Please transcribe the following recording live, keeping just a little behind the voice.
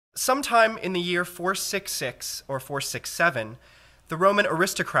Sometime in the year 466 or 467, the Roman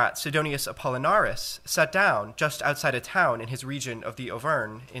aristocrat Sidonius Apollinaris sat down just outside a town in his region of the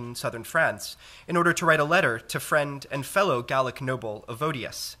Auvergne in southern France in order to write a letter to friend and fellow Gallic noble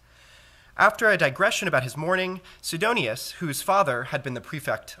Evodius. After a digression about his mourning, Sidonius, whose father had been the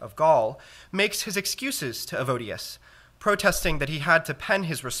prefect of Gaul, makes his excuses to Evodius, protesting that he had to pen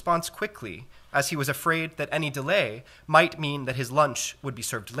his response quickly, as he was afraid that any delay might mean that his lunch would be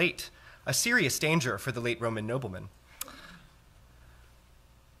served late, a serious danger for the late Roman nobleman.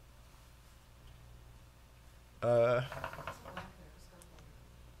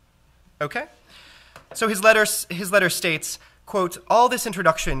 Okay. So his letter states, quote, "All this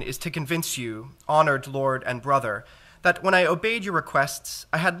introduction is to convince you, honored lord and brother, that when I obeyed your requests,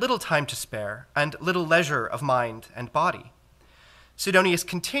 I had little time to spare and little leisure of mind and body." Sidonius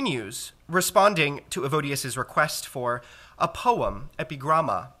continues, responding to Evodius's request for a poem,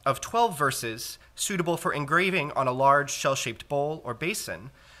 epigramma, of 12 verses suitable for engraving on a large shell-shaped bowl or basin,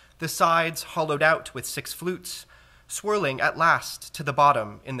 the sides hollowed out with 6 flutes, swirling at last to the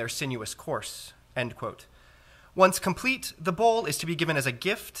bottom in their sinuous course, end quote. Once complete, the bowl is to be given as a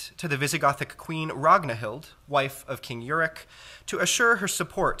gift to the Visigothic queen Ragnhild, wife of King Euric, to assure her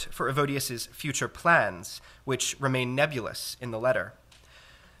support for Evodius's future plans, which remain nebulous in the letter.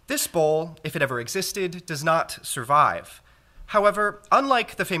 This bowl, if it ever existed, does not survive. However,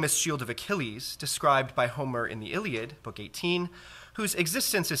 unlike the famous shield of Achilles, described by Homer in the Iliad, Book 18, whose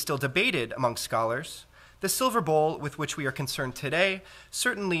existence is still debated among scholars, the silver bowl with which we are concerned today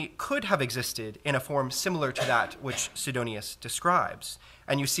certainly could have existed in a form similar to that which Sidonius describes.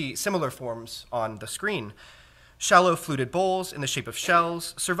 And you see similar forms on the screen. Shallow fluted bowls in the shape of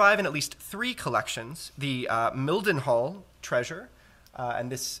shells survive in at least 3 collections. The Mildenhall treasure,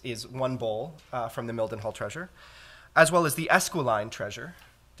 and this is one bowl from the Mildenhall treasure, as well as the Esquiline treasure,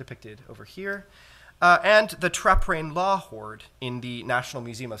 depicted over here, and the Traprain Law Hoard in the National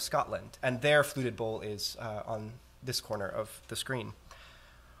Museum of Scotland, and their fluted bowl is on this corner of the screen.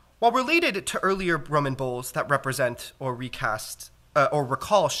 While related to earlier Roman bowls that represent or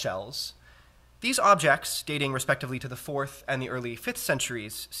recall shells, these objects, dating respectively to the 4th and the early 5th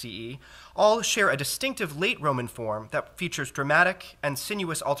centuries CE, all share a distinctive late Roman form that features dramatic and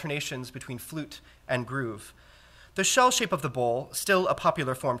sinuous alternations between flute and groove. The shell shape of the bowl, still a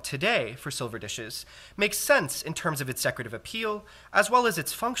popular form today for silver dishes, makes sense in terms of its decorative appeal, as well as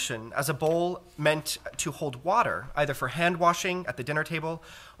its function as a bowl meant to hold water, either for hand washing at the dinner table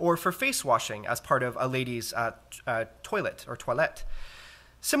or for face washing as part of a lady's toilet or toilette.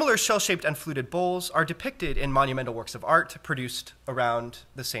 Similar shell-shaped and fluted bowls are depicted in monumental works of art produced around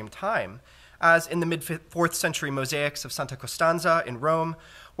the same time, as in the mid-4th century mosaics of Santa Costanza in Rome,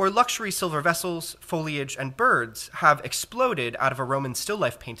 where luxury silver vessels, foliage, and birds have exploded out of a Roman still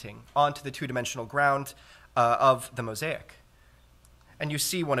life painting onto the 2-dimensional ground of the mosaic. And you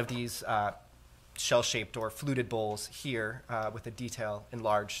see one of these shell-shaped or fluted bowls here with the detail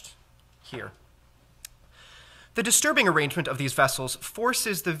enlarged here. The disturbing arrangement of these vessels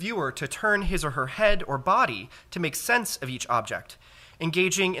forces the viewer to turn his or her head or body to make sense of each object,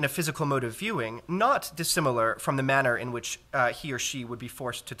 engaging in a physical mode of viewing not dissimilar from the manner in which he or she would be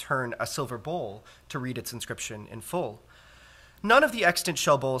forced to turn a silver bowl to read its inscription in full. None of the extant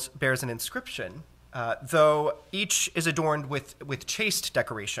shell bowls bears an inscription, though each is adorned with chaste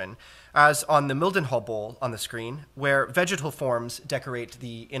decoration, as on the Mildenhall bowl on the screen, where vegetal forms decorate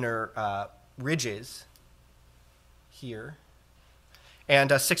the inner ridges here,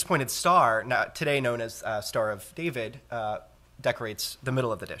 and a 6-pointed star, now today known as Star of David, decorates the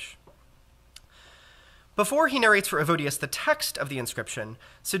middle of the dish. Before he narrates for Evodius the text of the inscription,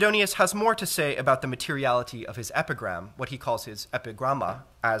 Sidonius has more to say about the materiality of his epigram, what he calls his epigramma,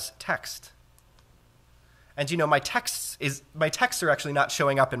 as text. And you know, my texts are actually not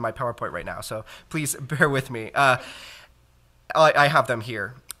showing up in my PowerPoint right now, so please bear with me. I have them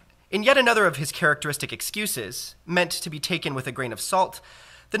here. In yet another of his characteristic excuses, meant to be taken with a grain of salt,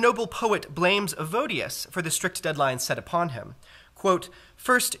 the noble poet blames Evodius for the strict deadlines set upon him. Quote,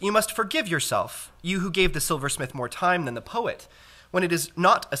 "First, you must forgive yourself, you who gave the silversmith more time than the poet, when it is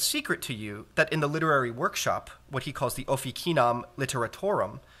not a secret to you that in the literary workshop, what he calls the officinam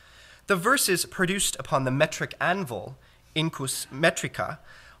literatorum, the verses produced upon the metric anvil, incus metrica,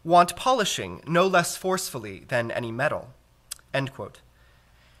 want polishing no less forcefully than any metal." End quote.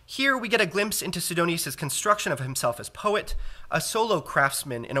 Here we get a glimpse into Sidonius' construction of himself as poet, a solo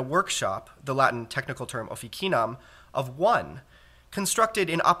craftsman in a workshop, the Latin technical term officinam, of one, constructed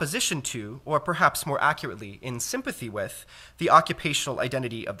in opposition to, or perhaps more accurately, in sympathy with, the occupational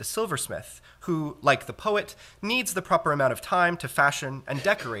identity of the silversmith, who, like the poet, needs the proper amount of time to fashion and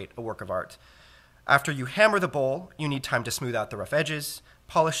decorate a work of art. After you hammer the bowl, you need time to smooth out the rough edges,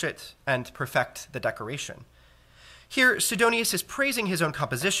 polish it, and perfect the decoration. Here, Sidonius is praising his own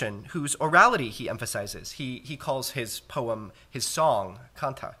composition, whose orality he emphasizes. He calls his poem his song,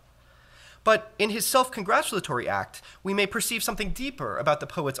 canta. But in his self-congratulatory act, we may perceive something deeper about the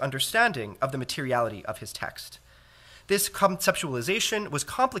poet's understanding of the materiality of his text. This conceptualization was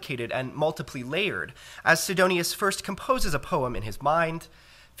complicated and multiply layered, as Sidonius first composes a poem in his mind,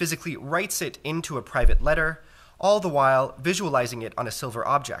 physically writes it into a private letter, all the while visualizing it on a silver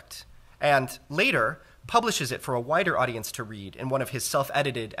object, and later publishes it for a wider audience to read in one of his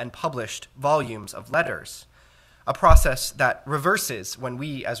self-edited and published volumes of letters, a process that reverses when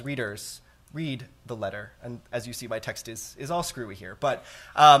we, as readers, read the letter. And as you see, my text is all screwy here, but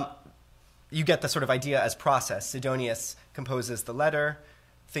you get the sort of idea as process. Sidonius composes the letter,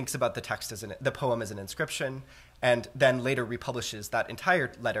 thinks about the text as the poem as an inscription, and then later republishes that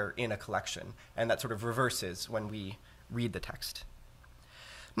entire letter in a collection, and that sort of reverses when we read the text.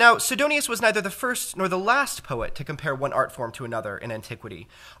 Now, Sidonius was neither the first nor the last poet to compare one art form to another in antiquity,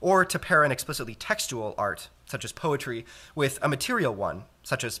 or to pair an explicitly textual art, such as poetry, with a material one,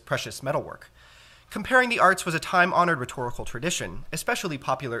 such as precious metalwork. Comparing the arts was a time-honored rhetorical tradition, especially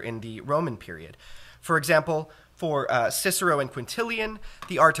popular in the Roman period. For example, for Cicero and Quintilian,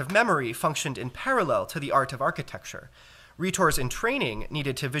 the art of memory functioned in parallel to the art of architecture. Rhetors in training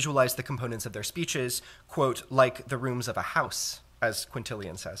needed to visualize the components of their speeches, quote, like the rooms of a house, as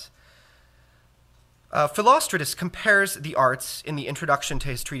Quintilian says. Philostratus compares the arts in the introduction to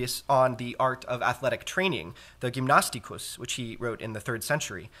his treatise on the art of athletic training, the Gymnasticus, which he wrote in the 3rd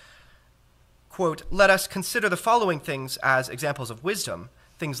century. Quote, let us consider the following things as examples of wisdom,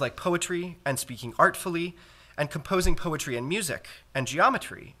 things like poetry and speaking artfully, and composing poetry and music, and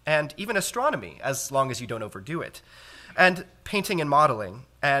geometry, and even astronomy, as long as you don't overdo it, and painting and modeling,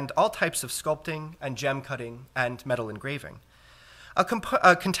 and all types of sculpting and gem cutting and metal engraving.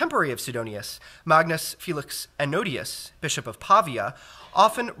 A contemporary of Sidonius, Magnus Felix Ennodius, Bishop of Pavia,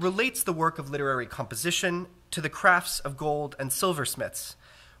 often relates the work of literary composition to the crafts of gold and silversmiths,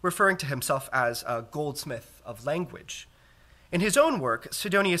 referring to himself as a goldsmith of language. In his own work,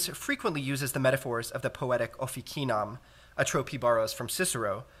 Sidonius frequently uses the metaphors of the poetic officinam, a trope he borrows from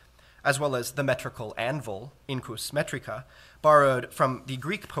Cicero, as well as the metrical anvil, incus metrica, borrowed from the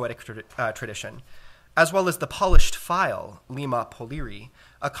Greek poetic tradition, as well as the polished file, lima poliri,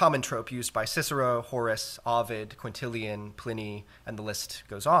 a common trope used by Cicero, Horace, Ovid, Quintilian, Pliny, and the list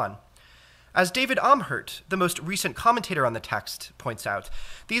goes on. As David Amhert, the most recent commentator on the text, points out,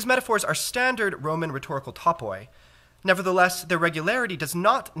 these metaphors are standard Roman rhetorical topoi. Nevertheless, their regularity does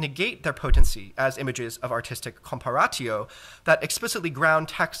not negate their potency as images of artistic comparatio that explicitly ground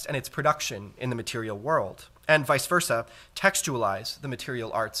text and its production in the material world, and vice versa, textualize the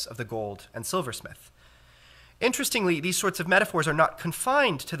material arts of the gold and silversmith. Interestingly, these sorts of metaphors are not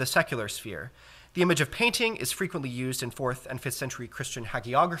confined to the secular sphere. The image of painting is frequently used in 4th and 5th century Christian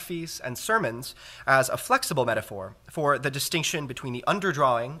hagiographies and sermons as a flexible metaphor for the distinction between the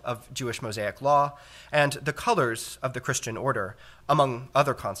underdrawing of Jewish Mosaic law and the colors of the Christian order, among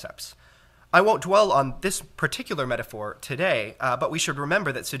other concepts. I won't dwell on this particular metaphor today, but we should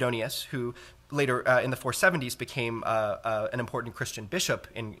remember that Sidonius, who later in the 470s became an important Christian bishop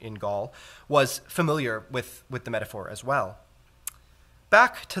in Gaul, was familiar with the metaphor as well.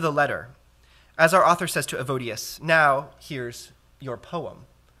 Back to the letter. As our author says to Evodius, now here's your poem.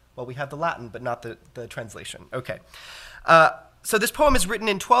 Well, we have the Latin, but not the translation. Okay. So this poem is written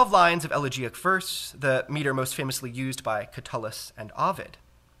in 12 lines of elegiac verse, the meter most famously used by Catullus and Ovid.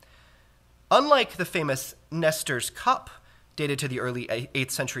 Unlike the famous Nestor's cup, dated to the early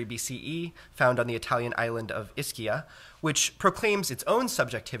 8th century BCE, found on the Italian island of Ischia, which proclaims its own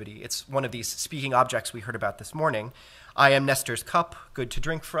subjectivity. It's one of these speaking objects we heard about this morning. I am Nestor's cup, good to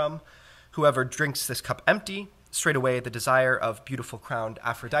drink from. Whoever drinks this cup empty, straightway the desire of beautiful crowned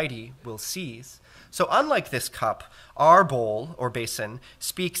Aphrodite will seize. So unlike this cup, our bowl, or basin,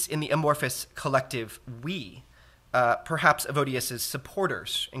 speaks in the amorphous collective we, perhaps Evodius'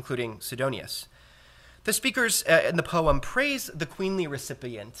 supporters, including Sidonius. The speakers in the poem praise the queenly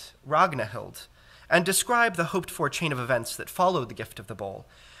recipient, Ragnhild, and describe the hoped-for chain of events that followed the gift of the bowl,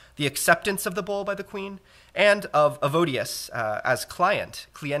 the acceptance of the bowl by the queen, and of Evodius as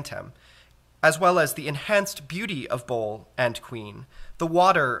clientem, as well as the enhanced beauty of bowl and queen, the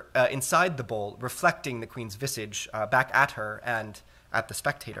water inside the bowl reflecting the queen's visage back at her and at the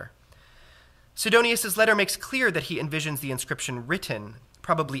spectator. Sidonius's letter makes clear that he envisions the inscription written,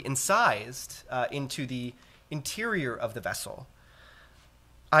 probably incised, into the interior of the vessel,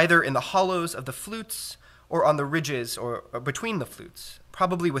 either in the hollows of the flutes or on the ridges or between the flutes,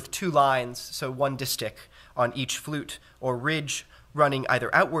 probably with two lines, so one distich on each flute or ridge running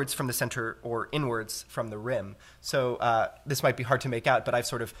either outwards from the center or inwards from the rim. So this might be hard to make out, but I've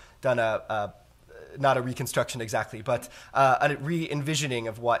sort of done not a reconstruction exactly, but a re-envisioning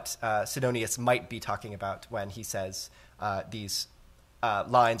of what Sidonius might be talking about when he says these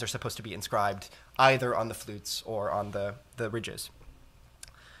lines are supposed to be inscribed either on the flutes or on the ridges.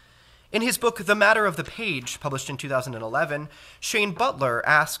 In his book, The Matter of the Page, published in 2011, Shane Butler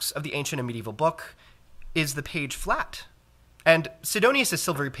asks of the ancient and medieval book, is the page flat? And Sidonius'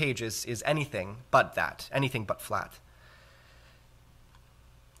 silvery page is anything but that, anything but flat.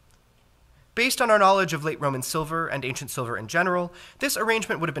 Based on our knowledge of late Roman silver and ancient silver in general, this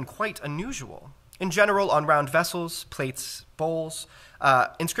arrangement would have been quite unusual. In general, on round vessels, plates, bowls,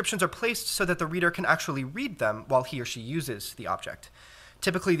 inscriptions are placed so that the reader can actually read them while he or she uses the object.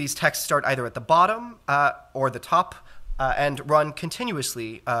 Typically, these texts start either at the bottom or the top and run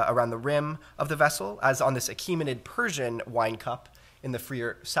continuously around the rim of the vessel, as on this Achaemenid Persian wine cup in the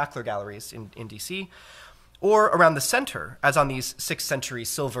Freer Sackler galleries in DC, or around the center, as on these 6th century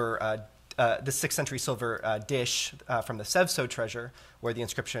silver dish from the Sevso treasure, where the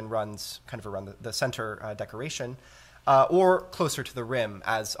inscription runs kind of around the center decoration, or closer to the rim,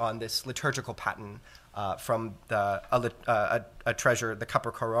 as on this liturgical pattern from a treasure, the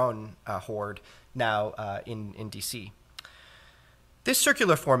Copper Coron hoard, now in DC. This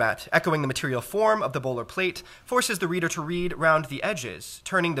circular format, echoing the material form of the bowl or plate, forces the reader to read round the edges,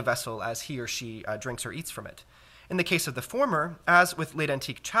 turning the vessel as he or she drinks or eats from it. In the case of the former, as with late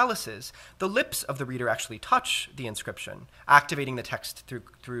antique chalices, the lips of the reader actually touch the inscription, activating the text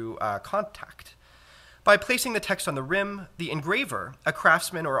through contact. By placing the text on the rim, the engraver, a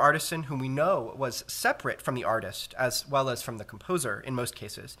craftsman or artisan whom we know was separate from the artist as well as from the composer in most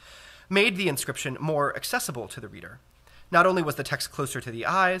cases, made the inscription more accessible to the reader. Not only was the text closer to the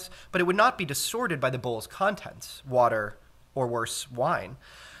eyes, but it would not be distorted by the bowl's contents, water, or worse, wine.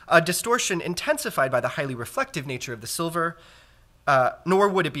 A distortion intensified by the highly reflective nature of the silver, nor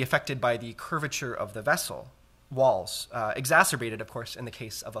would it be affected by the curvature of the vessel walls, exacerbated, of course, in the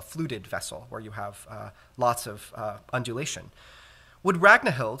case of a fluted vessel, where you have lots of undulation. Would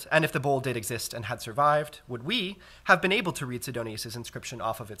Ragnhild, and if the bowl did exist and had survived, would we have been able to read Sidonius' inscription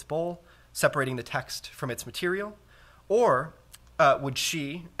off of its bowl, separating the text from its material? Or would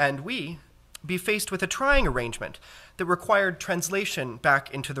she and we be faced with a trying arrangement that required translation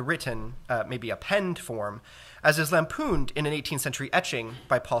back into the written, maybe a penned form, as is lampooned in an 18th century etching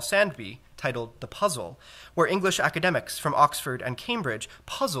by Paul Sandby titled The Puzzle, where English academics from Oxford and Cambridge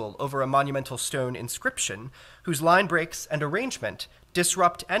puzzle over a monumental stone inscription whose line breaks and arrangement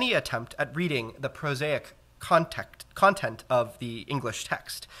disrupt any attempt at reading the prosaic content of the English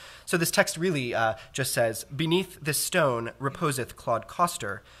text. So this text really just says, "Beneath this stone reposeth Claude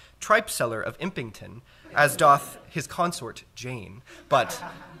Coster, tripe-seller of Impington, as doth his consort Jane." But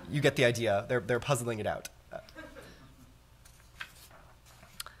you get the idea. They're puzzling it out.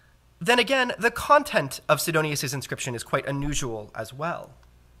 Then again, the content of Sidonius' inscription is quite unusual as well.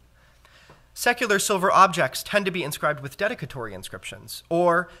 Secular silver objects tend to be inscribed with dedicatory inscriptions,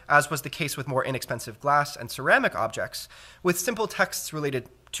 or, as was the case with more inexpensive glass and ceramic objects, with simple texts related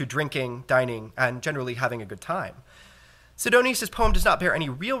to drinking, dining, and generally having a good time. Sidonius' poem does not bear any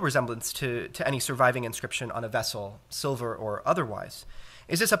real resemblance to any surviving inscription on a vessel, silver or otherwise.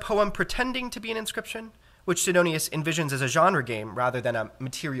 Is this a poem pretending to be an inscription, which Sidonius envisions as a genre game rather than a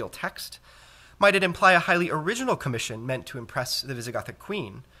material text? Might it imply a highly original commission meant to impress the Visigothic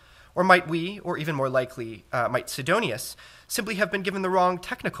queen? Or might we, or even more likely, might Sidonius, simply have been given the wrong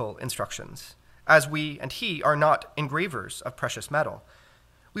technical instructions, as we and he are not engravers of precious metal?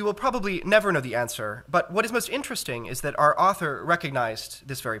 We will probably never know the answer, but what is most interesting is that our author recognized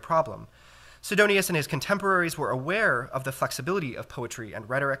this very problem. Sidonius and his contemporaries were aware of the flexibility of poetry and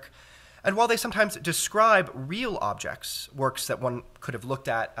rhetoric, and while they sometimes describe real objects, works that one could have looked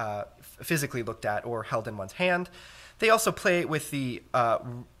at, physically looked at, or held in one's hand, they also play with the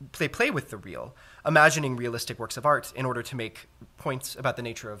real, imagining realistic works of art in order to make points about the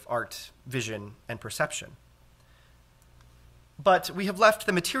nature of art, vision, and perception. But we have left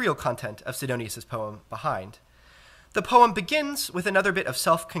the material content of Sidonius' poem behind. The poem begins with another bit of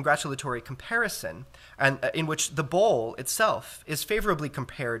self-congratulatory comparison, and in which the bowl itself is favorably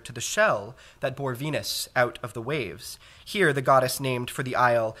compared to the shell that bore Venus out of the waves. Here, the goddess named for the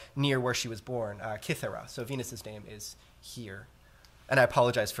isle near where she was born, Cythera. So Venus's name is here. and I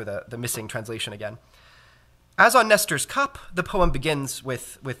apologize for the missing translation again. As on Nestor's cup, the poem begins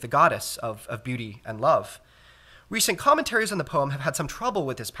with the goddess of beauty and love. Recent commentaries on the poem have had some trouble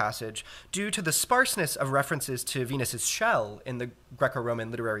with this passage due to the sparseness of references to Venus's shell in the Greco-Roman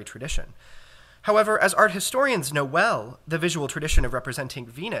literary tradition. However, as art historians know well, the visual tradition of representing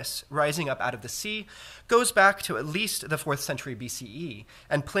Venus rising up out of the sea goes back to at least the 4th century BCE,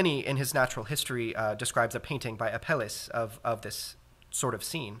 and Pliny, in his Natural History, describes a painting by Apelles of this sort of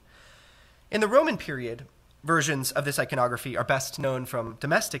scene. In the Roman period, versions of this iconography are best known from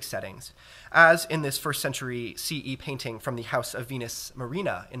domestic settings, as in this 1st century CE painting from the House of Venus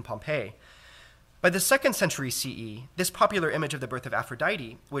Marina in Pompeii. By the 2nd century CE, this popular image of the birth of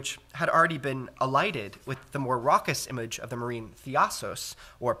Aphrodite, which had already been elided with the more raucous image of the marine Thiassos,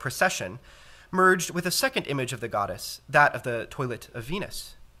 or procession, merged with a second image of the goddess, that of the toilet of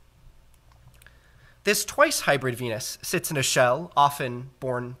Venus. This twice hybrid Venus sits in a shell, often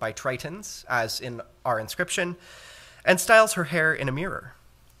borne by Tritons, as in our inscription, and styles her hair in a mirror.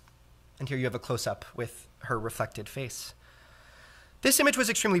 And here you have a close-up with her reflected face. This image was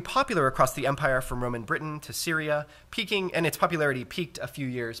extremely popular across the empire from Roman Britain to Syria, and its popularity peaked a few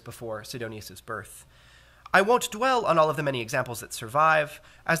years before Sidonius's birth. I won't dwell on all of the many examples that survive,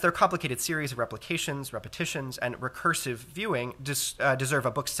 as their complicated series of replications, repetitions, and recursive viewing deserve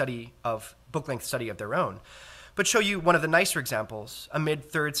a book-length study of their own, but show you one of the nicer examples, a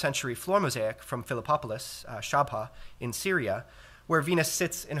mid-3rd century floor mosaic from Philippopolis, Shabha, in Syria, where Venus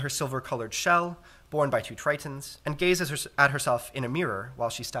sits in her silver-colored shell, borne by 2 Tritons, and gazes at herself in a mirror while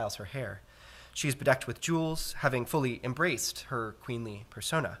she styles her hair. She is bedecked with jewels, having fully embraced her queenly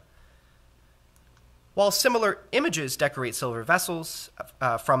persona. While similar images decorate silver vessels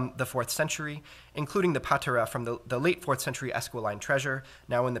from the 4th century, including the patera from the late 4th century Esquiline treasure,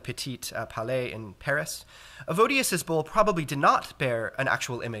 now in the Petit Palais in Paris, Evodius's bowl probably did not bear an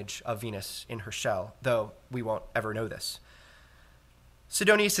actual image of Venus in her shell, though we won't ever know this.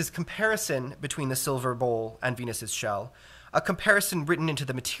 Sidonius's comparison between the silver bowl and Venus's shell, a comparison written into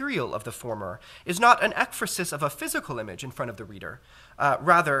the material of the former, is not an ekphrasis of a physical image in front of the reader.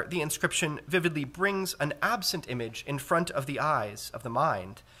 Rather, the inscription vividly brings an absent image in front of the eyes of the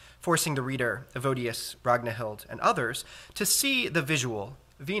mind, forcing the reader, Evodius, Ragnhild, and others, to see the visual,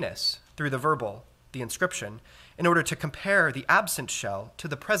 Venus, through the verbal, the inscription, in order to compare the absent shell to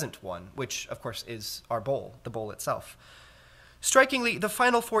the present one, which, of course, is our bowl, the bowl itself. Strikingly, the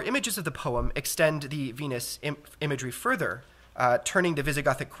final 4 images of the poem extend the Venus imagery further, turning the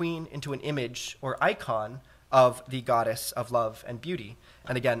Visigothic queen into an image or icon of the goddess of love and beauty.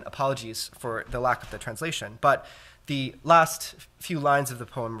 And again, apologies for the lack of the translation, but the last few lines of the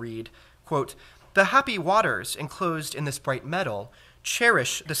poem read, quote, "The happy waters enclosed in this bright metal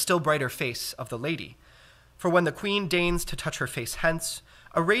cherish the still brighter face of the lady. For when the queen deigns to touch her face hence,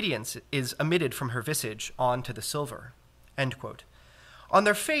 a radiance is emitted from her visage on to the silver." End quote. On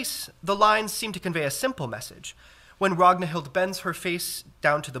their face, the lines seem to convey a simple message. When Ragnhild bends her face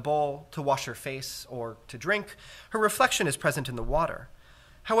down to the bowl to wash her face or to drink, her reflection is present in the water.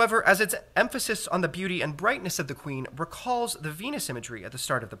 However, as its emphasis on the beauty and brightness of the queen recalls the Venus imagery at the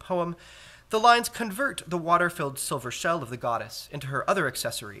start of the poem, the lines convert the water-filled silver shell of the goddess into her other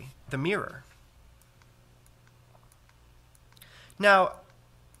accessory, the mirror. Now,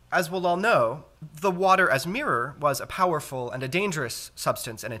 as we'll all know, the water as mirror was a powerful and a dangerous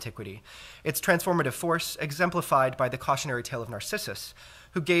substance in antiquity, its transformative force exemplified by the cautionary tale of Narcissus,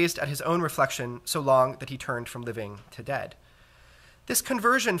 who gazed at his own reflection so long that he turned from living to dead. This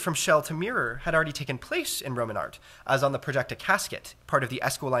conversion from shell to mirror had already taken place in Roman art, as on the Projecta casket, part of the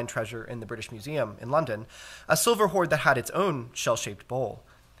Esquiline treasure in the British Museum in London, a silver hoard that had its own shell-shaped bowl.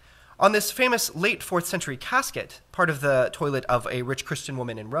 On this famous late 4th century casket, part of the toilet of a rich Christian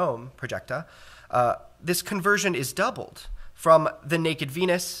woman in Rome, Projecta, this conversion is doubled from the naked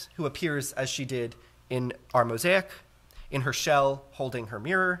Venus, who appears as she did in our mosaic, in her shell holding her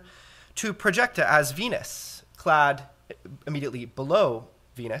mirror, to Projecta as Venus, clad immediately below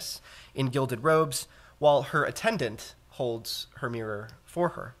Venus in gilded robes, while her attendant holds her mirror for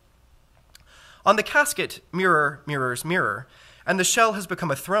her. On the casket, mirror mirrors mirror, and the shell has become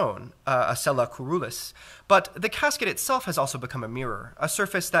a throne, a sella curulis, but the casket itself has also become a mirror, a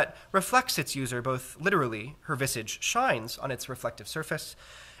surface that reflects its user both literally, her visage shines on its reflective surface,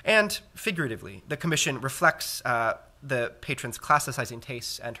 and figuratively, the commission reflects the patron's classicizing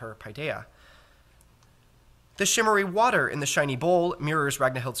tastes and her paideia. The shimmery water in the shiny bowl mirrors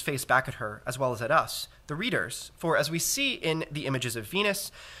Ragnhild's face back at her, as well as at us, the readers, for as we see in the images of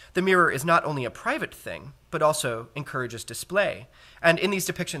Venus, the mirror is not only a private thing, but also encourages display. And in these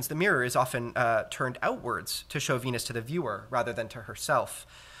depictions, the mirror is often turned outwards to show Venus to the viewer rather than to herself,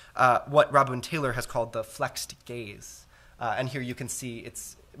 what Rabun Taylor has called the flexed gaze. And here you can see,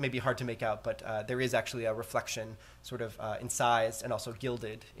 it's maybe hard to make out, but there is actually a reflection sort of incised and also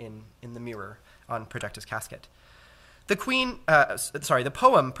gilded in the mirror on Projecta's casket. The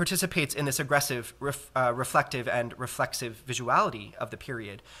poem participates in this aggressive, reflective, and reflexive visuality of the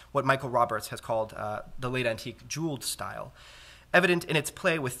period, what Michael Roberts has called the late antique jeweled style, evident in its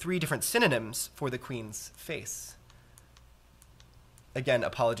play with 3 different synonyms for the queen's face. Again,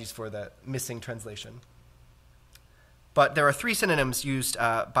 apologies for the missing translation. But there are 3 synonyms used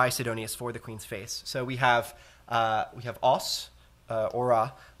by Sidonius for the queen's face. So we have os,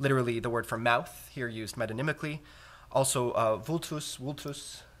 ora, literally the word for mouth, here used metonymically. Also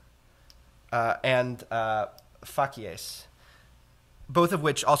vultus, and facies, both of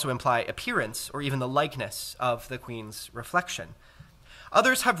which also imply appearance or even the likeness of the queen's reflection.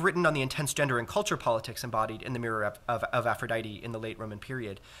 Others have written on the intense gender and culture politics embodied in the mirror of Aphrodite in the late Roman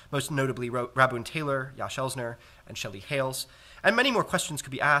period, most notably Rabun Taylor, Yash Elsner, and Shelley Hales, and many more questions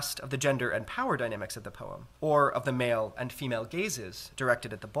could be asked of the gender and power dynamics of the poem, or of the male and female gazes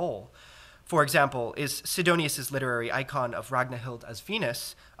directed at the bowl. For example, is Sidonius's literary icon of Ragnhild as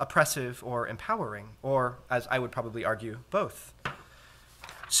Venus oppressive or empowering, or, as I would probably argue, both?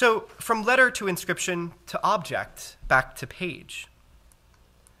 So, from letter to inscription to object, back to page.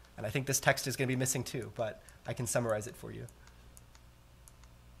 And I think this text is going to be missing too, but I can summarize it for you.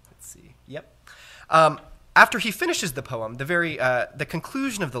 Let's see. Yep. After he finishes the poem, the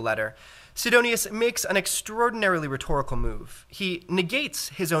conclusion of the letter, Sidonius makes an extraordinarily rhetorical move. He negates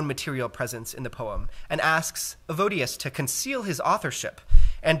his own material presence in the poem and asks Evodius to conceal his authorship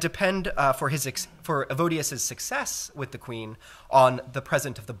and depend for Evodius's success with the queen on the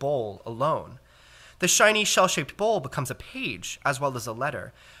present of the bowl alone. The shiny shell-shaped bowl becomes a page as well as a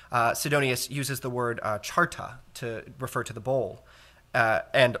letter. Sidonius uses the word charta to refer to the bowl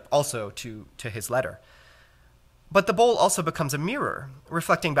and also to his letter. But the bowl also becomes a mirror,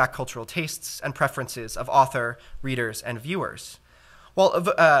 reflecting back cultural tastes and preferences of author, readers, and viewers. While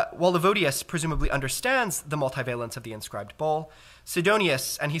Evodius presumably understands the multivalence of the inscribed bowl,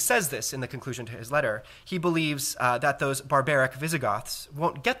 Sidonius, and he says this in the conclusion to his letter, he believes that those barbaric Visigoths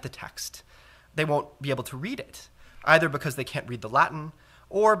won't get the text. They won't be able to read it, either because they can't read the Latin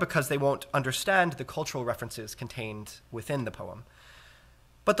or because they won't understand the cultural references contained within the poem.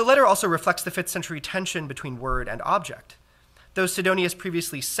 But the letter also reflects the 5th century tension between word and object. Though Sidonius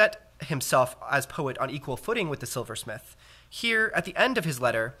previously set himself as poet on equal footing with the silversmith, here, at the end of his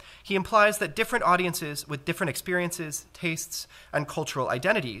letter, he implies that different audiences with different experiences, tastes, and cultural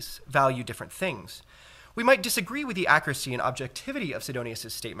identities value different things. We might disagree with the accuracy and objectivity of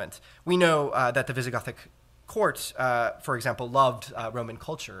Sidonius' statement. We know that the Visigothic court, for example, loved Roman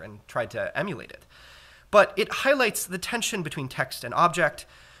culture and tried to emulate it. But it highlights the tension between text and object,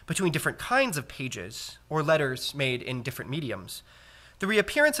 between different kinds of pages or letters made in different mediums. The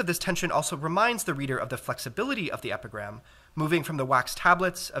reappearance of this tension also reminds the reader of the flexibility of the epigram, moving from the wax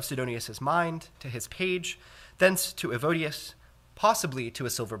tablets of Sidonius' mind to his page, thence to Evodius, possibly to a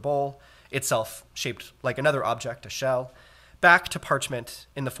silver bowl, itself shaped like another object, a shell, back to parchment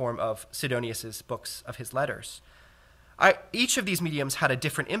in the form of Sidonius' books of his letters. Each of these mediums had a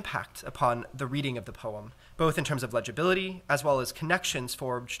different impact upon the reading of the poem, both in terms of legibility as well as connections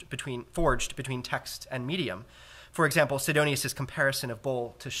forged between text and medium. For example, Sidonius' comparison of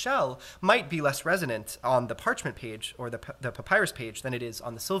bowl to shell might be less resonant on the parchment page or the papyrus page than it is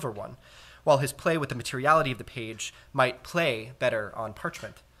on the silver one, while his play with the materiality of the page might play better on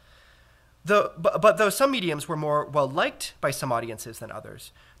parchment. But though some mediums were more well-liked by some audiences than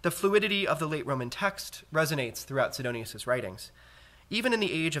others, the fluidity of the late Roman text resonates throughout Sidonius' writings. Even in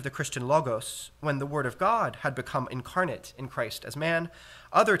the age of the Christian Logos, when the Word of God had become incarnate in Christ as man,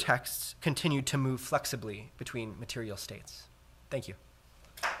 other texts continued to move flexibly between material states. Thank you.